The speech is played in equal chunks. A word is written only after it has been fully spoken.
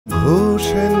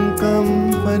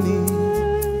funny.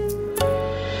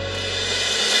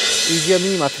 এই যে আমি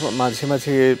মাঝে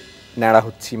মাঝে ন্যাড়া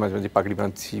হচ্ছি, মাঝে মাঝে পাগড়ি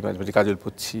বাঁধছি, মাঝে মাঝে কাজল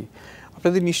পরছি,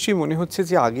 আপনাদের নিশ্চয়ই মনে হচ্ছে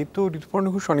যে আগে তো ঋতুপর্ণ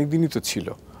ঘোষ অনেক দিনই তো ছিল,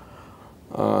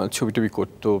 ছবি টবি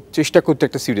করতো, চেষ্টা করতো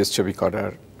একটা সিরিয়াস ছবি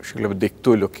করার, সেগুলো দেখতো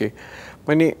লোকে,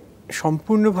 মানে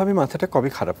সম্পূর্ণভাবে মাথাটা কবে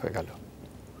খারাপ হয়ে গেল?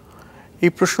 এই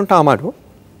প্রশ্নটা আমারও,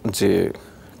 যে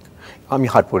আমি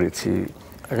হার পড়েছি,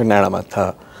 একটা ন্যাড়া মাথা,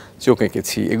 চোখ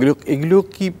এঁকেছি, এগুলো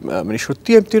কি মানে সত্যি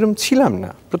আমি তো এরকম ছিলাম না,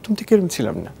 প্রথম থেকে এরকম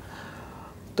ছিলাম না।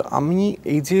 তো আমি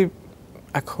এই যে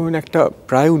এখন একটা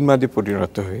প্রায় উন্মাদে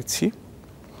পরিণত হয়েছি,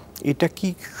 এটা কি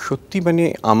সত্যি মানে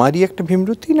আমারই একটা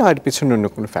ভীমরতি, না এর পেছনে অন্য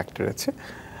কোনো ফ্যাক্টর আছে?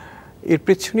 এর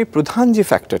পেছনে প্রধান যে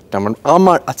ফ্যাক্টরটা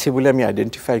আমার আছে বলে আমি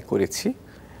আইডেন্টিফাই করেছি,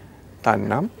 তার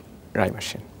নাম রাইমা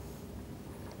সেন।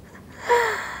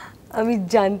 আমি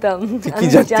জানতাম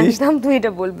তুই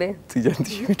এটা বলবে। তুই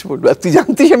জানতিস আমি এটা বলবো, আর তুই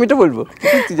জানতিস আমি এটা বলবো?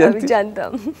 আমি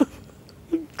জানতাম।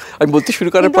 আমি বলতে শুরু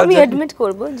করার পর আমি অ্যাডমিট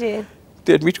করব যে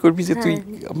তুই অ্যাডমিট করবি যে তুই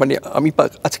মানে আমি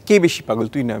আচ্ছা কে বেশি পাগল,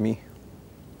 তুই না আমি?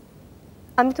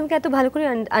 আমি তোমাকে এত ভালো করে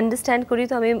আন্ডারস্ট্যান্ড করি,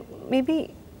 তো আমি মেবি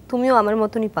তুমিও আমার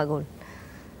মতনই পাগল।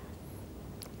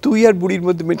 তুই আর বুড়ির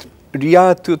মধ্যে রিয়া,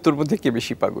 তুই তোর মধ্যে কে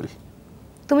বেশি পাগল?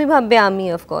 তুমি ভাববে আমি,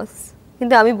 অফ কোর্স,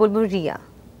 কিন্তু আমি বলবো রিয়া।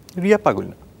 রিয়া পাগল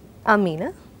না। আমি না,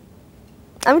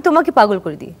 আমি তোমাকে পাগল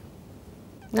করে দিই।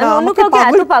 না, অন্য কাউকে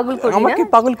এত পাগল করি না। আমাকে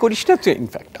পাগল করিস না তুই,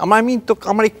 ইনফ্যাক্ট আমি তো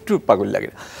আমার একটু পাগল লাগে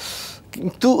না,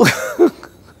 কিন্তু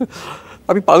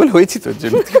আমি পাগল হয়েছি তোর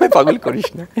জন্য, তুই পাগল করিস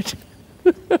না।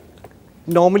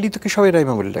 নর্মালি তোকে সবাই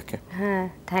রাইমা বলে ডাকে। হ্যাঁ,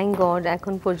 থ্যাংক গড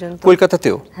এখন পর্যন্ত।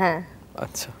 কলকাতাতেও? হ্যাঁ।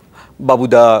 আচ্ছা,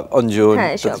 বাবুদা, অঞ্জন,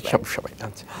 সবাই।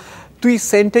 আচ্ছা, তুই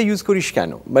সেন্টটা ইউজ করিস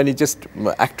কেন? মানে জাস্ট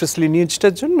অ্যাক্ট্রেস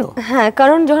লিনিয়েজটার জন্য? হ্যাঁ,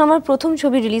 কারণ যখন আমার প্রথম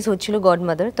ছবি রিলিজ হচ্ছিল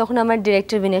গডমাদার, তখন আমার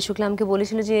ডিরেক্টর বিনয় শুক্লা আমাকে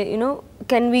বলেছিল যে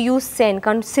ক্যান উই ইউজ সেন্ট,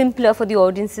 কারণ simpler for the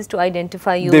audiences to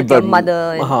identify you with your mother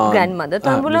and grandmother. তো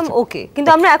আমি বললাম ওকে, কিন্তু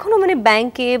আমরা এখনো মানে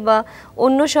ব্যাংকে বা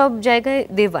অন্য সব জায়গায়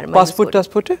দেববর্মা।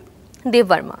 পাসপোর্টে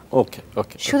দেববর্মা। ওকে,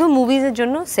 শুধু মুভিজের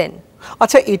জন্য সেন।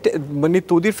 আচ্ছা, এটা মানে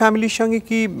তোদের ফ্যামিলির সঙ্গে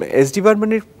কি এসডি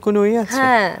বর্মনের কোনো ইয়ে আছে?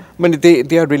 হ্যাঁ, মানে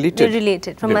দে আর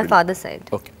related from my father side.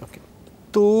 ওকে।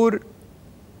 তোর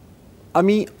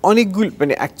আমি অনেকগুলো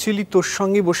মানে অ্যাকচুয়ালি তোর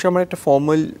সঙ্গে বসে আমার একটা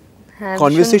ফর্মাল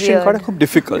কনভারসেশন করা খুব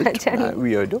ডিফিকাল্ট,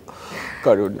 উইয়ার্ডও,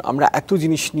 কারণ আমরা এত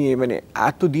জিনিস নিয়ে মানে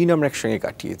এত দিন আমরা একসঙ্গে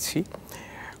কাটিয়েছি।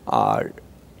 আর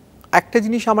একটা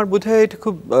জিনিস আমার বোধহয় এটা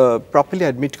খুব প্রপারলি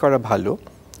অ্যাডমিট করা ভালো,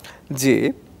 যে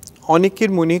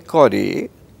অনেকের মনে করে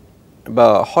বা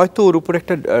হয়তো ওর উপর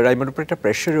একটা রাইমার উপর একটা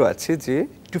প্রেশারও আছে যে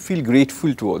two feel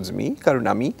grateful towards me, কারণ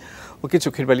আমি ওকে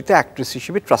চোখের বালিতে অ্যাক্ট্রেস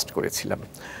হিসেবে ট্রাস্ট করেছিলাম।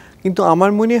 কিন্তু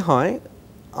আমার মনে হয়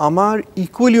আমার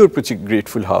ইকুয়ালি ওর প্রতি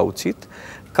গ্রেটফুল হওয়া উচিত,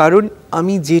 কারণ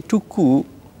আমি যেটুকু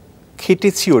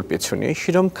খেটেছি ওর পেছনে,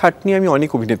 সেরকম খাটনি আমি অনেক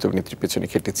অভিনেত্রীর পেছনে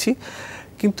খেটেছি,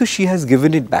 কিন্তু she has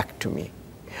given it back to me.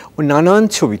 ও নানান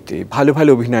ছবিতে ভালো ভালো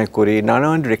অভিনয় করে,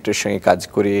 নানান ডিরেক্টরের সঙ্গে কাজ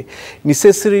করে,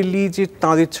 নেসেসারিলি যে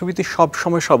তাঁদের ছবিতে সব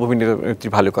সময় সব অভিনেত্রী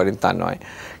ভালো করেন তা নয়,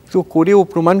 তো করে ও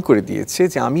প্রমাণ করে দিয়েছে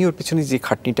যে আমি ওর পেছনে যে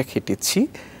খাটনিটা খেটেছি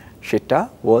সেটা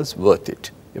ওয়াজ ওয়ার্থ ইট,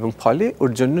 এবং ফলে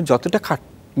ওর জন্য যতটা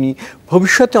খাটনি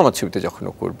ভবিষ্যতে আমার ছবিতে যখন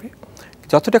ও করবে,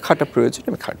 যতটা খাটা প্রয়োজন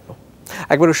আমি খাটবো।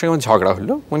 একবার ওর সঙ্গে আমার ঝগড়া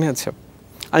হলো, মনে আছে?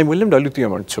 আমি বললাম ডলি তুই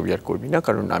আমার ছবি আর করবি না,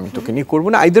 কারণ আমি তোকে নিয়ে করবো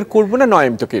না, আইদার করবো না, নয়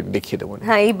আমি তোকে দেখিয়ে দেবো না।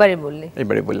 হ্যাঁ, এইবারে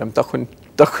বললাম।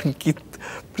 তখন কি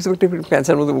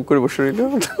প্যাঁচার মতো মুখ করে বসে রইল।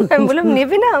 আমি বললাম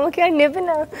নেবে না আমাকে, আর নেবে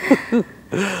না।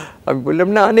 আমি বললাম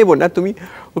না, নেবো না। তুমি,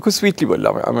 ও খুব সুইটলি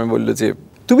বললাম, আমি বললো যে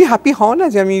তুমি হ্যাপি হও না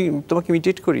যে আমি তোমাকে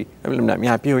ইমিটেট করি? আমি বললাম না, আমি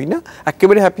হ্যাপি হই না,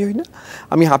 একেবারে হ্যাপি হই না।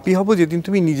 আমি হ্যাপি হব যেদিন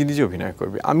তুমি নিজে নিজে অভিনয়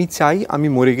করবে। আমি চাই আমি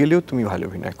মরে গেলেও তুমি ভালো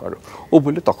অভিনয় করো। ও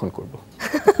বললো তখন করবো।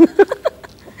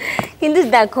 কিন্তু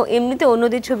দেখো, এমনিতে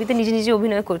অন্যদের ছবিতে নিজে নিজে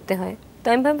অভিনয় করতে হয়, তো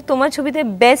আমি ভাবি তোমার ছবিতে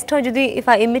বেস্ট হয় যদি if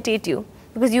I imitate you,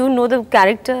 because you know the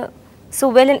character so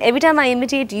well, and every time I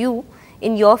imitate you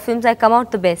in your films I come out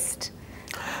the best.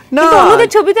 না,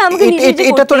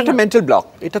 এটা তোর একটা মেন্টাল ব্লক,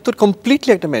 এটা তোর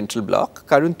কমপ্লিটলি একটা মেন্টাল ব্লক।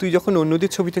 কারণ তুই যখন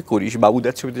অন্যদের ছবিতে করিস,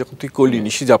 বাবুদার ছবিতে যখন তুই করলি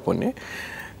নিশি যাপনে,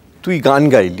 তুই গান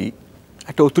গাইলি,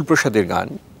 একটা অতুল প্রসাদের গান,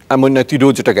 এমন না তুই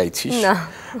রোজ ওটা গাইছিস,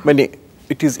 মানে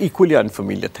it is equally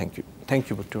unfamiliar. Thank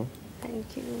you বটু,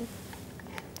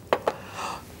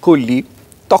 করলি,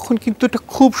 তখন কিন্তু এটা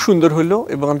খুব সুন্দর হলো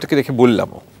এবং আমি তোকে দেখে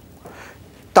বললামও।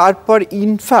 তারপর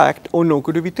ইনফ্যাক্ট ও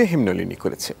নৌকডুবিতে হেমনলিনী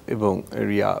করেছে এবং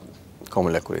রিয়া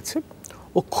কমলা করেছে,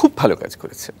 ও খুব ভালো কাজ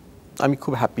করেছে, আমি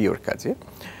খুব হ্যাপি ওর কাজে।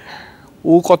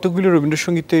 ও কতগুলো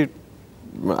রবীন্দ্রসঙ্গীতের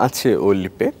আছে ওর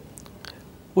লিপে,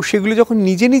 ও সেগুলো যখন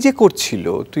নিজে নিজে করছিল,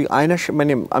 তুই আয়নার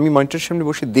মানে আমি মনিটরের সামনে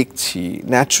বসে দেখছি,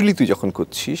 ন্যাচারালি তুই যখন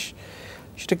করছিস,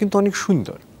 সেটা কিন্তু অনেক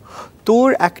সুন্দর। তোর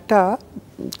একটা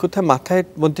কোথায় মাথায়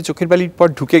মধ্যে চোখের বালির পর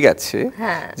ঢুকে গেছে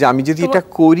যে আমি যদি এটা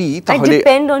করি তাহলে I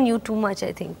depend on you too much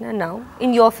I think now in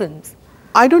your films.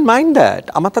 I don't mind that.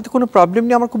 আমার তাতে কোনো প্রবলেম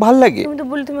নেই, আমার খুব ভালো লাগে। তুমি তো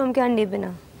বললে তুমি আমাকে আর নেবে না।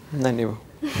 না নেব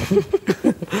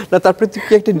না, তারপরে তুই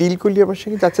কি একটা ডিল করলি আমার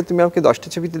সঙ্গে, আচ্ছা তুমি আমাকে 10টা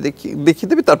ছবিতে দেখিয়ে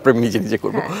দেবে, তারপর আমি নিজে নিজে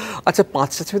করবো। আচ্ছা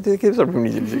 5টা ছবিতে দেখিয়ে দেবে, তারপর আমি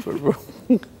নিজে নিজে করবো।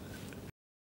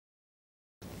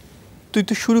 তুই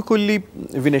তো শুরু করলি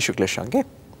বিনয় শুক্লার সঙ্গে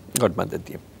গডমাদার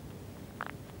দিয়ে,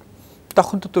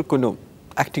 তখন তো তোর কোনো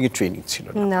অ্যাক্টিং এর ট্রেনিং ছিল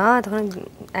না? না, তখন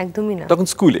একদমই না। তখন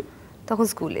স্কুলে? তখন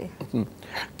স্কুলে।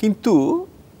 কিন্তু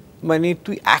মানে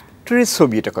তুই অ্যাক্ট্রেস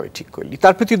ছবি এটা কবে ঠিক করলি?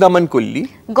 তারপর তুই দামান করলি?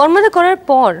 গডমাদার করার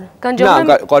পর, কারণ যখন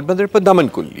গডমাদারের পর দামান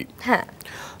করলি। হ্যাঁ,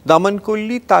 দামান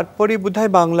করলি, তারপরে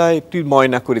বোধহয় বাংলায় তুই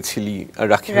ময়না করেছিলি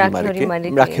রাখি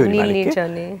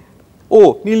নির্জনে। ও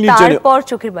নীল নির্জনে, তারপর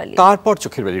চোখের বালি। তারপর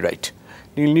চোখের বালি, রাইট।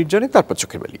 নীল নির্জনে, তারপর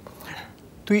চোখের বালি।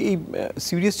 তুই এই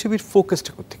সিরিয়াস ছবির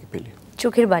ফোকাসটা কোত্থেকে পেলি?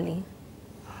 চোখের বালি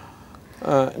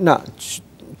না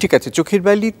ঠিক আছে, চোখের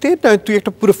বালিতে তুই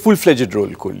একটা পুরো ফুল ফ্লেজড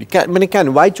রোল করলি, মানে কেন,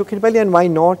 ওয়াই চোখের বালি and why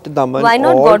not Daman? Why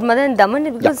not godmother and Daman?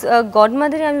 Because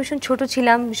গডমাদারে আমি ভীষণ ছোট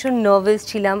ছিলাম, ভীষণ নার্ভাস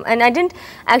ছিলাম, and I didn't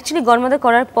actually godmother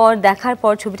করার পর, দেখার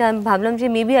পর ছবিটা আমি ভাবলাম যে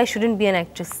maybe I shouldn't be an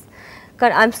actress,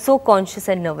 কারণ I am so conscious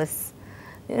and nervous,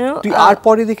 you know. তুই আর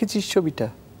পরে দেখেছিস ছবিটা?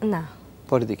 না,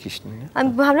 পরে দেখিস না? আমি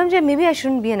ভাবলাম যে maybe I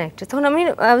shouldn't be an actress. তখন আমি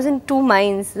I was in two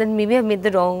minds that maybe I made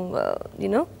the wrong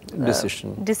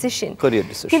decision.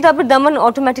 কিন্তু তারপর দামান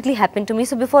automatically happened to me,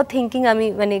 so before thinking আমি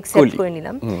মানে অ্যাকসেপ্ট করে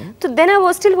নিলাম। তো then I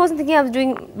was still wasn't thinking, I was doing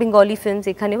Bengali films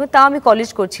এখানে, তাও আমি কলেজ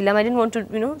করছিলাম। I didn't want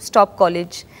to stop college.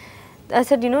 I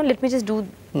said let me just do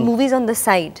movies on the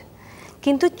side.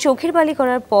 কিন্তু চোখের বালি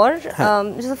করার পর,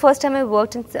 this was the first time I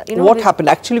worked in, what happened?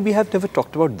 Actually we have never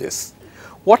talked about this.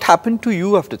 What happened to you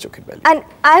after Chokhir Bali? And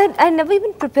I never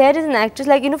even prepared as an actress.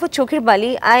 Like, for Chokhir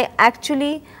Bali, I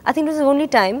think it was the only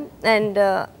time, and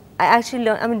I actually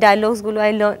learned, dialogues gulo,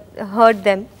 heard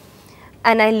them,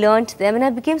 and I learnt them, and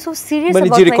I became so serious about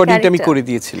my character. recording আমি করে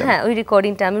দিয়েছিলাম। হ্যাঁ, ওই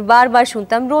রেকর্ডিংটা আমি বারবার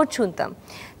শুনতাম, রোজ শুনতাম।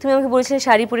 তুমি আমাকে বলেছিলে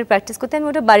শাড়ি পরে প্র্যাকটিস করতে, আমি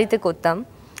ওটা বাড়িতে করতাম।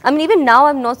 I mean, even now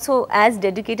I'm not so as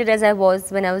dedicated as I was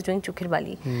when I was doing Chokhir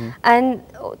Bali. And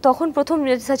তখন প্রথম,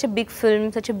 such a big film,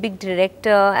 such a big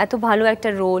director, এত ভালো একটা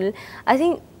role, I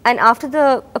think, and after the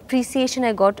appreciation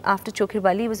I got after Chokhir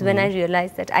Bali was when I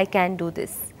realized that I can do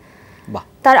this. বাহ।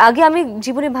 তার আগে আমি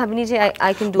জীবনে ভাবিনি যে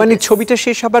I can do this. মানে ছবিটা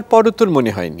শেষ হবার পরও তোর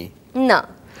মনে হয়নি? না,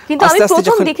 কিন্তু আমি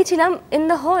প্রথম দেখেছিলাম ইন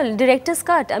দ্য হল ডিরেক্টরস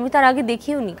কাট, আমি তার আগে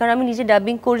দেখিওনি, কারণ আমি নিজে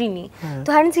ডাবিং করিনি, তো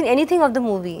I hadn't scene anything of the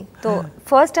movie. তো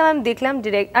ফার্স্ট টাইম আমি দেখলাম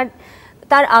ডিরেক্ট, আর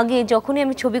তার আগে যখনই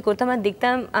আমি ছবি করতাম আর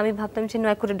দেখতাম, আমি ভাবতাম যে no,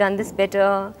 I could have done this better,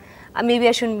 maybe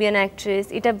I shouldn't be an actress,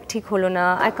 এটা ঠিক হলো না,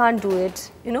 I can't do it,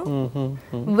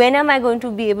 when am I going to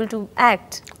be able to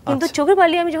act? কিন্তু চোখের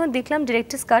বালি আমি যখন দেখলাম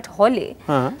ডিরেক্টরস কাট হলে,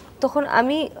 তখন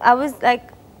I was like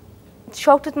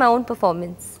shocked with my own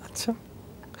performance. আচ্ছা,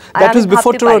 that was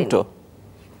before Toronto?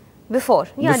 Before,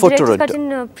 yeah, director's cut in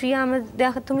Priya আমার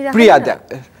দেখা, তুমি দেখা? প্রিয়া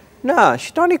না,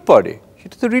 সেটা অনেক পরে,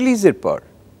 সেটা তো রিলিজের পর।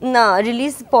 না,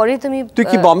 রিলিজ পরে। তুই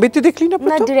কি বম্বেতে দেখলি না?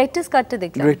 না, ডিরেক্টরস কাটটা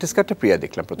দেখলাম। ডিরেক্টরস কাটটা প্রিয়া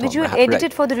দেখলাম প্রথম, which was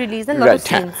edited for the release and lot of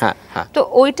scenes. তো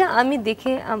ওইটা আমি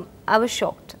দেখে I was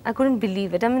shocked. I couldn't believe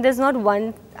it. I mean, there's not one,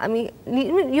 I mean,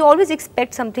 you always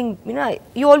expect something,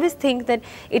 you always think that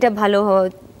এটা ভালো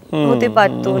হতে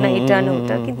পারতো না, এটা না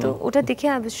ওটা, কিন্তু ওটা দেখে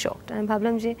I was shocked. আমি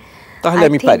ভাবলাম যে তাহলে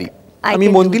আমি পারি, আমি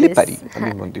মন দিলে পারি,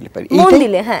 আমি মন দিলে পারি, মন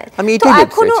দিলে। হ্যাঁ, আমি তো এটাই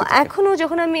এখনো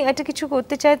যখন আমি একটা কিছু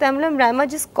করতে চাই, তাই আমি বললাম Raima,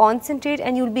 just concentrate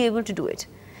and you'll be able to do it.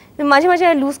 মাঝে মাঝে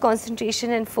I lose concentration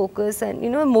and focus and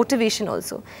motivation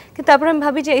also. কিন্তু তারপর আমি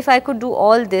ভাবি যে if I could do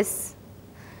all this,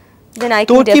 then I can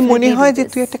definitely do this. তোর কি মনে হয় যে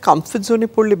তুই একটা কমফর্ট জোনে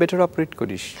পড়লে বেটার অপারেট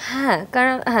করিস? হ্যাঁ,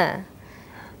 কারণ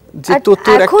যে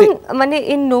তোর এখন মানে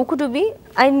in Nokudubi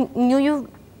I knew you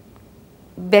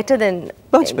better than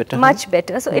much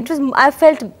better, so it was, I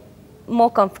felt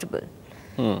more comfortable.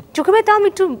 চোখে বালিতে আমি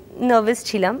একটু নার্ভাস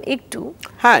ছিলাম, একটু।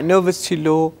 হ্যাঁ, নার্ভাস ছিল,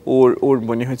 ওর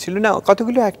মনে হয়েছিল না,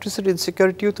 কতগুলো অ্যাক্ট্রেসের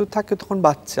ইনসিকিউরিটিও তো থাকে তখন,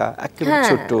 বাচ্চা একেবারে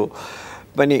ছোট,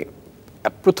 মানে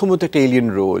প্রথমত একটা এলিয়েন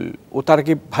রোল, ও তার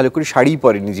আগে ভালো করে শাড়ি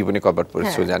পরেনি জীবনে, কভার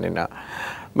পরেছে জানে না,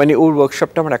 মানে ওর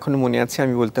ওয়ার্কশপটা আমার এখনো মনে আছে।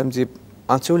 আমি বলতাম যে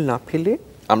আঁচল না ফেলে,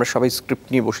 আমরা সবাই স্ক্রিপ্ট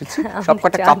নিয়ে বসেছি, সব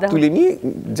কটা কাপ তুলে নিয়ে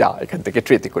যা এখান থেকে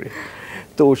ট্রেতে করে,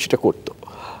 তো ও সেটা করতো,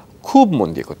 খুব মন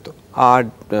দিয়ে করতো। আর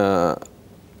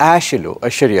অ্যাশ এলো,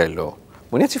 ঐশ্বরিয়া এলো,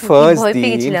 মনে আছে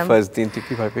ফার্স্ট দিন তুই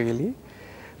কি ভয় পেয়ে গেলি?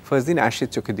 ফার্স্ট দিন অ্যাশের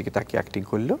চোখের দিকে তাকে অ্যাক্টিং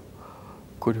করলো,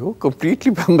 করে ও কমপ্লিটলি,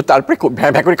 তারপরে ভ্যা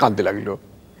ভ্যা করে কাঁদতে লাগলো।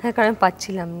 হ্যাঁ, কারণ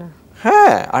পাচ্ছিলাম না।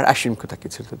 হ্যাঁ, আর অ্যাশিম কে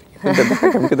তাকিয়েছিল,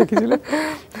 আমাকে তাকিয়েছিল,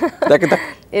 দেখে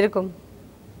এরকম,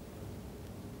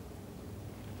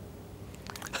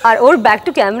 আর ওর ব্যাক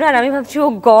টু ক্যামেরা, আর আমি ভাবছি ও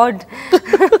গড,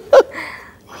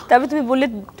 তারপর তুমি বললে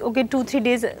ওকে 2-3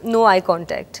 ডেজ নো আই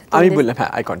কন্ট্যাক্ট। আমি বললাম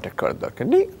হ্যাঁ আই কন্ট্যাক্ট করার দরকার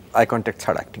নেই, আই কন্ট্যাক্ট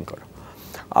ছাড়া অ্যাক্টিং করো।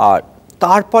 আর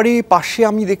তারপরে পাশে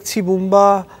আমি দেখছি বুম্বা,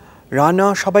 রানা,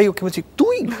 সবাই ওকে বলছি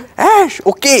তুই অ্যাশ,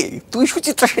 ওকে তুই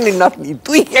সুচিত্রা সেনের নাতনি,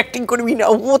 তুই অ্যাক্টিং করবি না,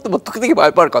 ও তোমার তোকে থেকে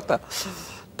ভয় পাওয়ার কথা।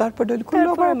 তারপর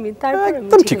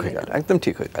একদম ঠিক হয়ে গেল, একদম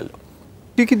ঠিক হয়ে গেল।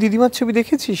 তুই কি দিদিমার ছবি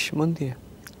দেখেছিস মন দিয়ে?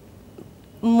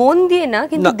 মন দিয়ে না,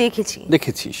 কিন্তু দেখেছি।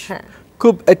 দেখেছিস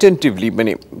খুব অ্যাটেন্টিভলি,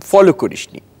 মানে ফলো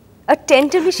করিসনি?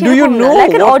 Attentively, do you know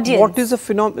like an audience. What is a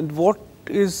phenomenon? What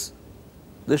is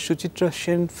the Suchitra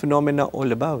Sen phenomena all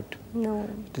about? No.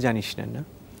 তো জানিস না? না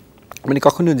মানে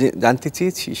কখনো জানতে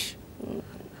চেয়েছিস?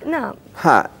 না।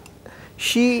 হ্যাঁ,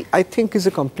 she I think is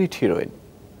a complete heroine.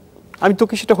 আমি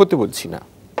তোকে সেটা হতে বলছি না,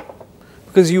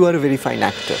 because you are a very fine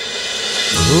actor.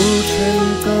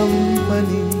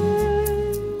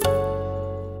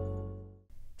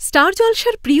 Star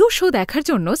জলসার প্রিয় শো দেখার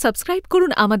জন্য সাবস্ক্রাইব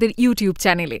করুন আমাদের ইউটিউব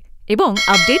চ্যানেলে এবং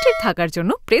আপডেটেড থাকার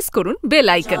জন্য প্রেস করুন বেল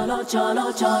আইকন।